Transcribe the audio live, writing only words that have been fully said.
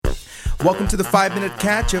Welcome to the 5-Minute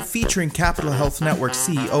Catch-Up featuring Capital Health Network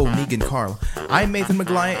CEO Megan Carl. I'm Nathan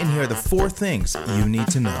Maglaya, and here are the 4 things you need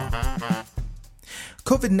to know.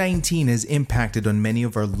 COVID-19 has impacted on many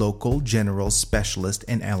of our local, general, specialist,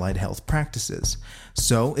 and allied health practices.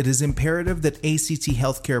 So, it is imperative that ACT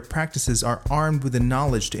healthcare practices are armed with the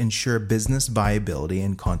knowledge to ensure business viability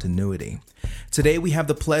and continuity. Today, we have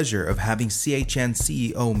the pleasure of having CHN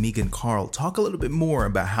CEO Megan Carl talk a little bit more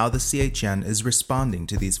about how the CHN is responding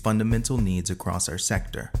to these fundamental needs across our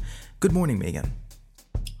sector. Good morning, Megan.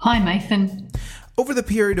 Hi, Nathan. Over the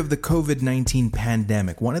period of the COVID-19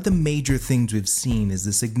 pandemic, one of the major things we've seen is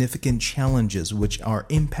the significant challenges which are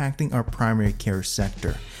impacting our primary care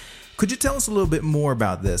sector. Could you tell us a little bit more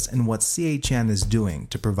about this and what CHN is doing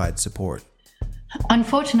to provide support?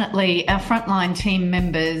 Unfortunately, our frontline team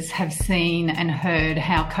members have seen and heard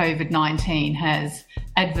how COVID-19 has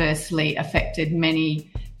adversely affected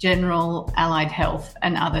many general, allied health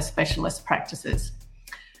and other specialist practices.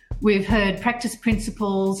 We've heard practice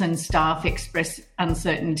principals and staff express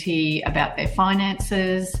uncertainty about their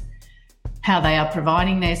finances, how they are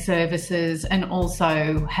providing their services, and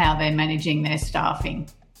also how they're managing their staffing.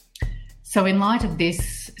 So in light of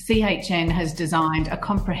this, CHN has designed a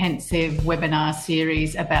comprehensive webinar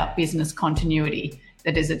series about business continuity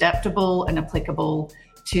that is adaptable and applicable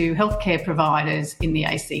to healthcare providers in the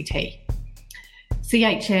ACT.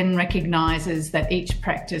 CHN recognises that each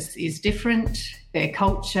practice is different, their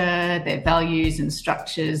culture, their values and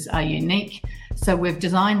structures are unique. So we've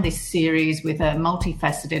designed this series with a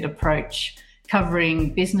multifaceted approach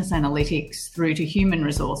covering business analytics through to human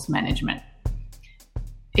resource management.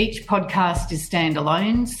 Each podcast is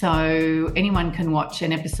standalone, so anyone can watch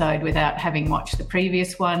an episode without having watched the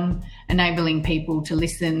previous one, enabling people to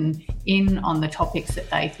listen in on the topics that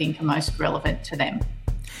they think are most relevant to them.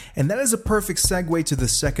 And that is a perfect segue to the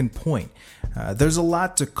second point. There's a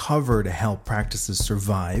lot to cover to help practices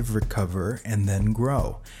survive, recover, and then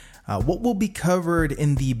grow. What will be covered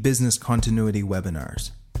in the business continuity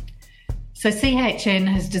webinars? So CHN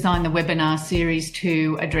has designed the webinar series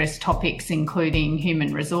to address topics including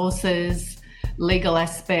human resources, legal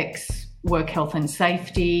aspects, work health and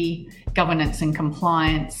safety, governance and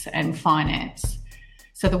compliance, and finance.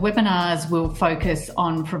 So the webinars will focus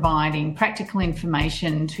on providing practical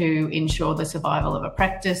information to ensure the survival of a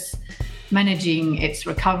practice, managing its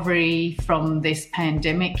recovery from this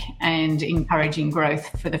pandemic, and encouraging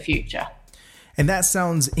growth for the future. And that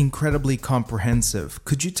sounds incredibly comprehensive.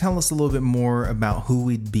 Could you tell us a little bit more about who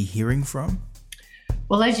we'd be hearing from?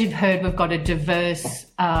 Well, as you've heard, we've got a diverse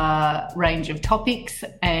range of topics,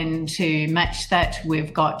 and to match that,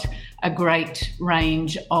 we've got a great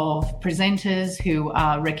range of presenters who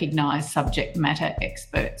are recognised subject matter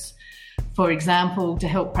experts. For example, to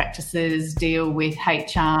help practices deal with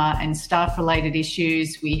HR and staff-related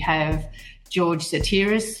issues, we have George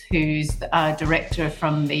Satiris, who's a director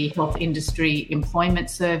from the Health Industry Employment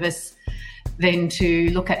Service. Then to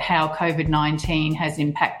look at how COVID-19 has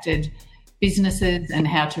impacted businesses and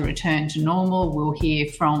how to return to normal, we'll hear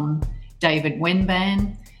from David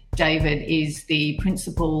Wenban. David is the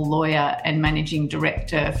principal lawyer and managing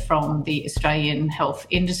director from the Australian Health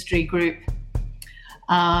Industry Group.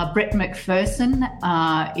 Brett McPherson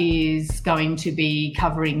is going to be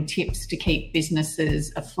covering tips to keep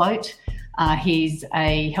businesses afloat. He's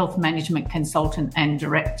a health management consultant and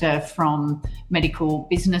director from Medical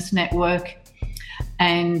Business Network.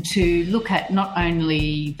 And to look at not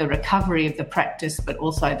only the recovery of the practice, but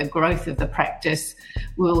also the growth of the practice,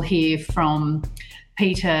 we'll hear from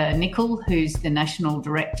Peter Nicol, who's the National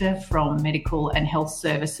Director from Medical and Health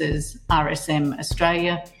Services, RSM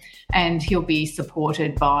Australia, and he'll be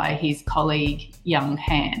supported by his colleague, Young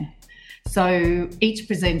Han. So each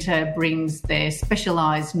presenter brings their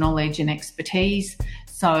specialised knowledge and expertise.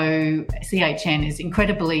 So CHN is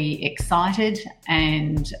incredibly excited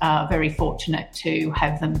and very fortunate to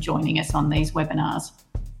have them joining us on these webinars.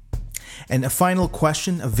 And a final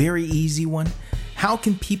question, a very easy one. How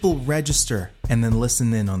can people register and then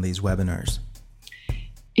listen in on these webinars?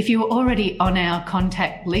 If you're already on our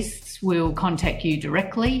contact lists, we'll contact you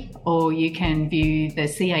directly, or you can view the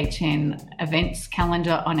CHN events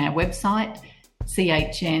calendar on our website,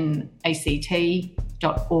 chnact.org.au.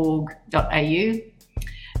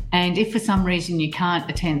 And if for some reason you can't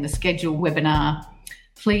attend the scheduled webinar,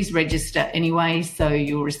 please register anyway so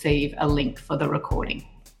you'll receive a link for the recording.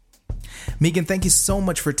 Megan, thank you so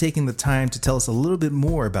much for taking the time to tell us a little bit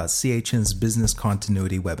more about CHN's business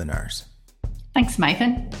continuity webinars. Thanks,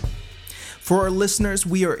 Nathan. For our listeners,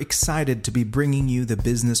 we are excited to be bringing you the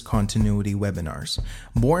business continuity webinars.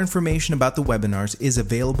 More information about the webinars is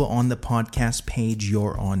available on the podcast page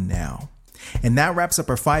you're on now. And that wraps up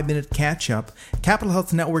our 5-minute catch-up. Capital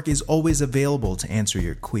Health Network is always available to answer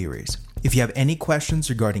your queries. If you have any questions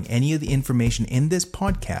regarding any of the information in this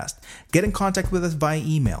podcast, get in contact with us via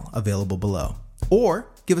email available below. Or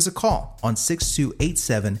give us a call on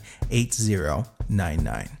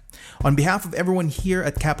 6287-8099. On behalf of everyone here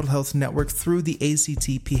at Capital Health Network through the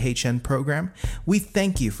ACT PHN program, we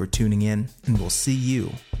thank you for tuning in, and we'll see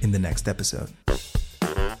you in the next episode.